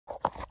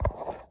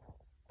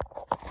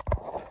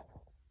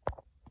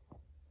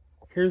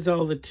Here's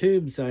all the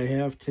tubes I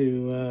have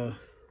to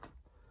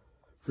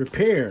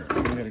repair.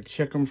 I'm going to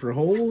check them for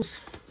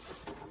holes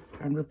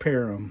and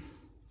repair them.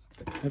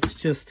 That's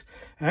just,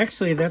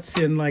 actually that's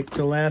in like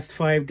the last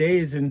 5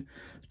 days, and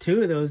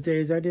 2 of those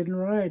days I didn't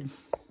ride.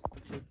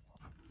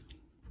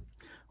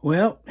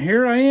 Well,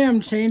 here I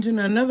am changing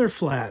another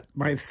flat.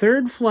 My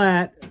 3rd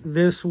flat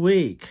this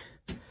week.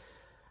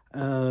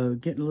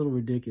 Getting a little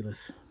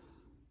ridiculous.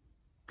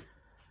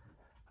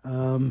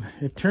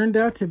 It turned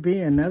out to be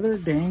another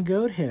dang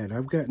goat head.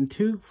 I've gotten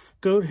 2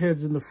 goat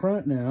heads in the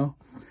front now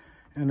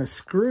and a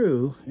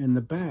screw in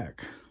the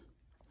back.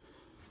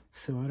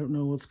 So I don't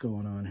know what's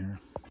going on here.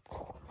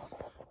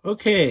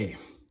 Okay,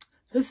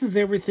 this is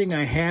everything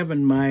I have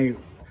in my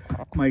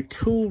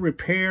tool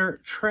repair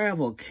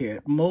travel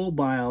kit,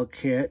 mobile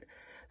kit,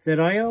 that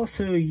I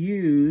also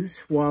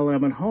use while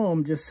I'm at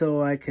home just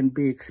so I can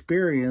be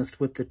experienced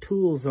with the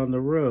tools on the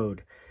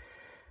road.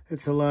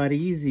 It's a lot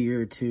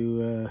easier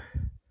to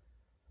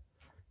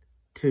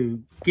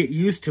get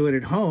used to it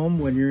at home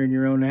when you're in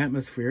your own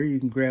atmosphere. You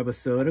can grab a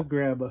soda,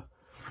 grab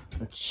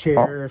a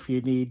chair if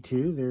you need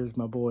to. There's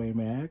my boy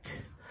Mac.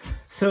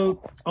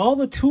 So all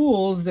the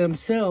tools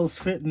themselves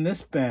fit in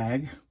this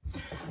bag.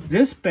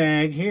 This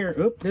bag here,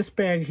 this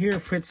bag here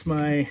fits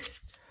my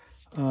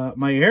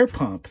my air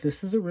pump.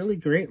 This is a really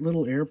great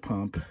little air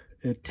pump.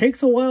 It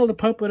takes a while to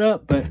pump it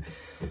up, but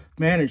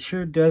man, it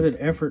sure does it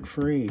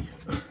effort-free.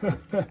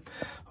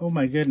 Oh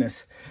my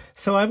goodness.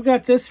 So I've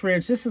got this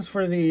wrench. This is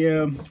for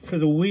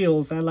the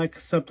wheels. I like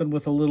something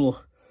with a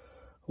little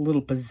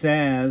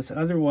pizzazz.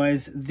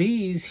 Otherwise,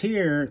 these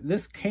here,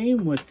 this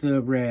came with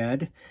the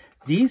RAD.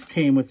 These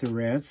came with the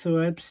RAD, so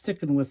I'm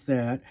sticking with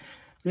that.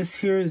 This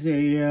here is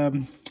a,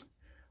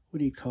 what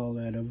do you call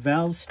that? A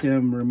valve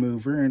stem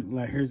remover. And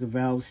here's a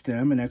valve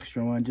stem, an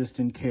extra one just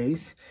in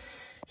case.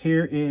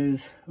 Here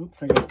is,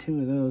 oops, I got 2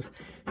 of those.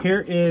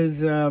 Here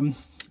is,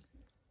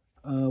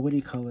 what do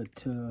you call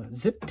it?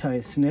 Zip tie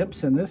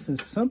snips, and this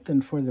is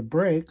something for the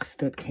brakes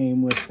that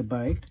came with the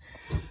bike.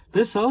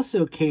 This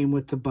also came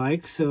with the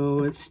bike,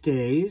 so it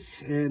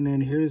stays. And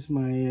then here's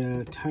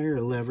my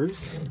tire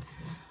levers.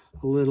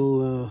 A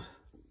little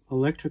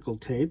electrical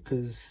tape,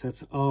 because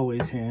that's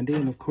always handy,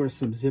 and of course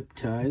some zip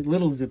ties,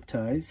 little zip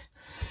ties.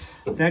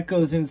 That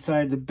goes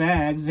inside the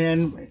bag.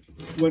 Then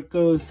what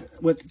goes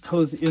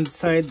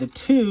inside the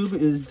tube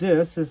is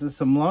this. This is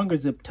some longer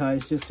zip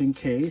ties just in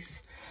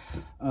case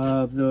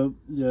of the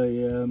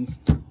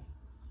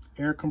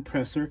air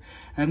compressor.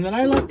 And then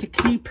I like to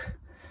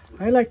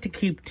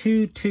keep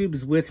 2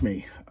 tubes with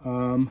me.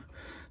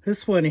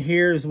 This one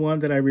here is one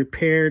that I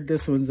repaired.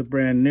 This one's a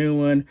brand new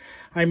one.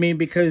 I mean,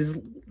 because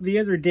the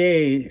other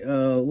day,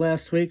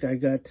 last week, I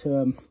got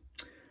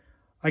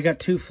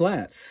 2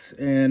 flats,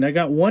 and I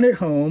got one at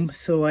home,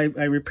 so I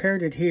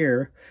repaired it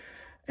here.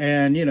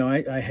 And you know,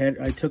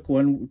 I took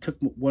one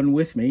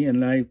with me,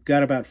 and I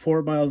got about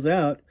 4 miles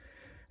out,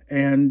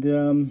 and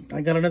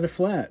I got another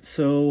flat.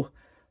 So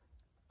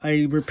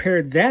I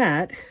repaired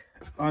that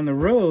on the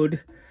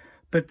road.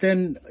 But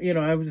then, you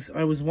know, I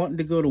was wanting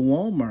to go to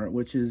Walmart,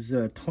 which is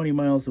 20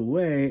 miles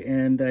away,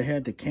 and I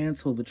had to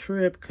cancel the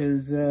trip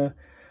because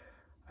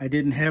I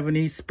didn't have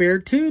any spare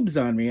tubes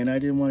on me, and I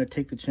didn't want to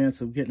take the chance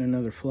of getting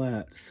another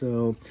flat.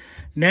 So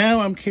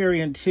now I'm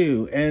carrying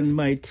 2, and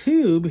my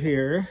tube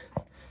here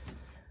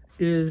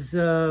is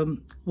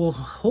will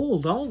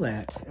hold all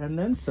that and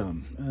then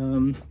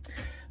some.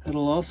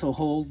 It'll also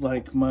hold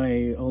like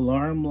my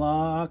alarm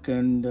lock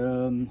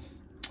and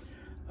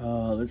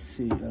let's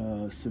see,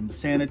 some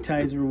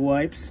sanitizer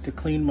wipes to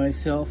clean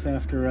myself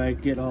after I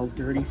get all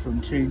dirty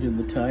from changing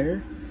the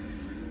tire,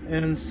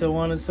 and so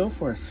on and so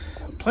forth.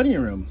 Plenty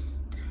of room.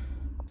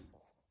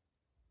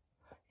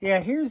 Yeah,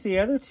 here's the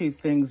other 2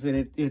 things that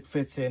it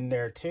fits in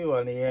there too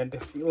on the end.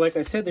 Like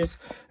I said,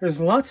 there's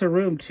lots of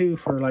room too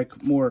for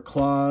like more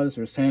claws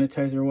or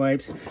sanitizer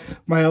wipes.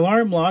 My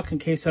alarm lock, in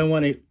case I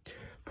want to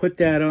put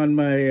that on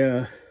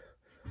my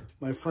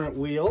my front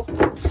wheel.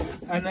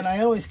 And then I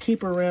always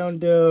keep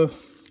around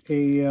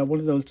one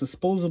of those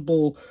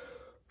disposable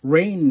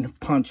rain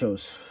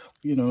ponchos,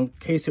 you know, in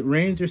case it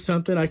rains or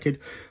something. I could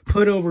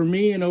put over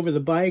me and over the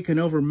bike and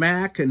over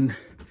Mac, and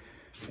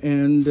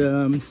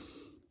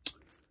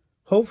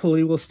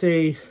hopefully we'll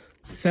stay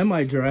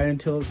semi-dry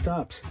until it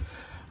stops.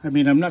 I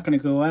mean, I'm not going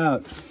to go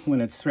out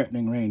when it's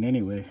threatening rain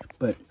anyway,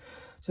 but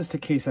just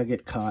in case I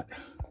get caught.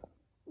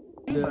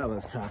 What I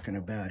was talking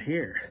about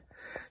here.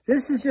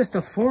 This is just a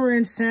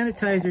 4-inch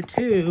sanitizer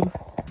tube,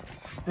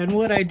 and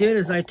what I did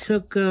is I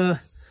took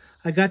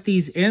I got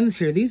these ends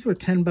here. These were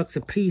 10 bucks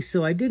a piece,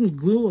 so I didn't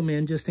glue them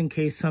in just in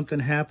case something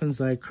happens,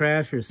 I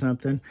crash or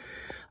something.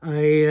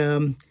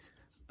 I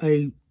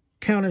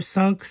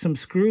countersunk some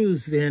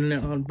screws in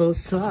on both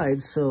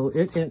sides, so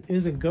it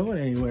isn't going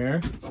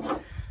anywhere.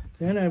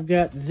 Then I've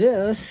got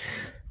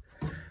this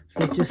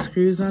that just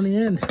screws on the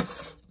end.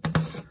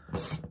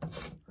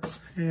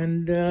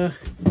 And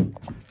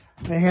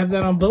I have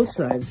that on both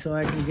sides so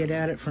I can get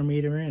at it from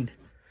either end.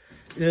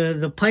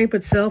 The pipe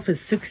itself is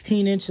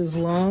 16 inches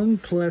long,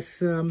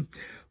 plus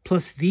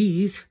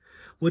these,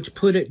 which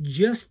put it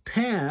just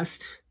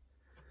past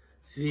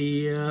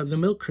the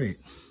milk crate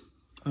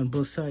on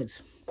both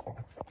sides.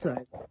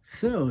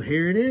 So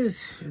here it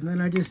is, and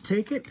then I just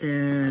take it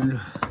and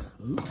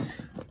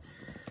oops.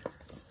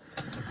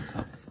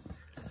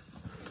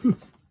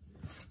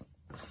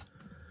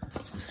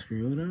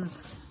 Screw it on.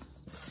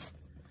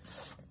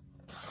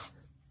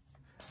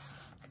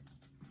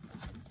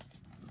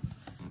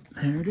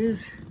 There it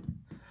is.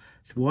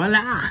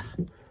 Voila!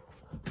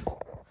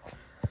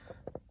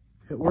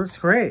 It works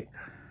great.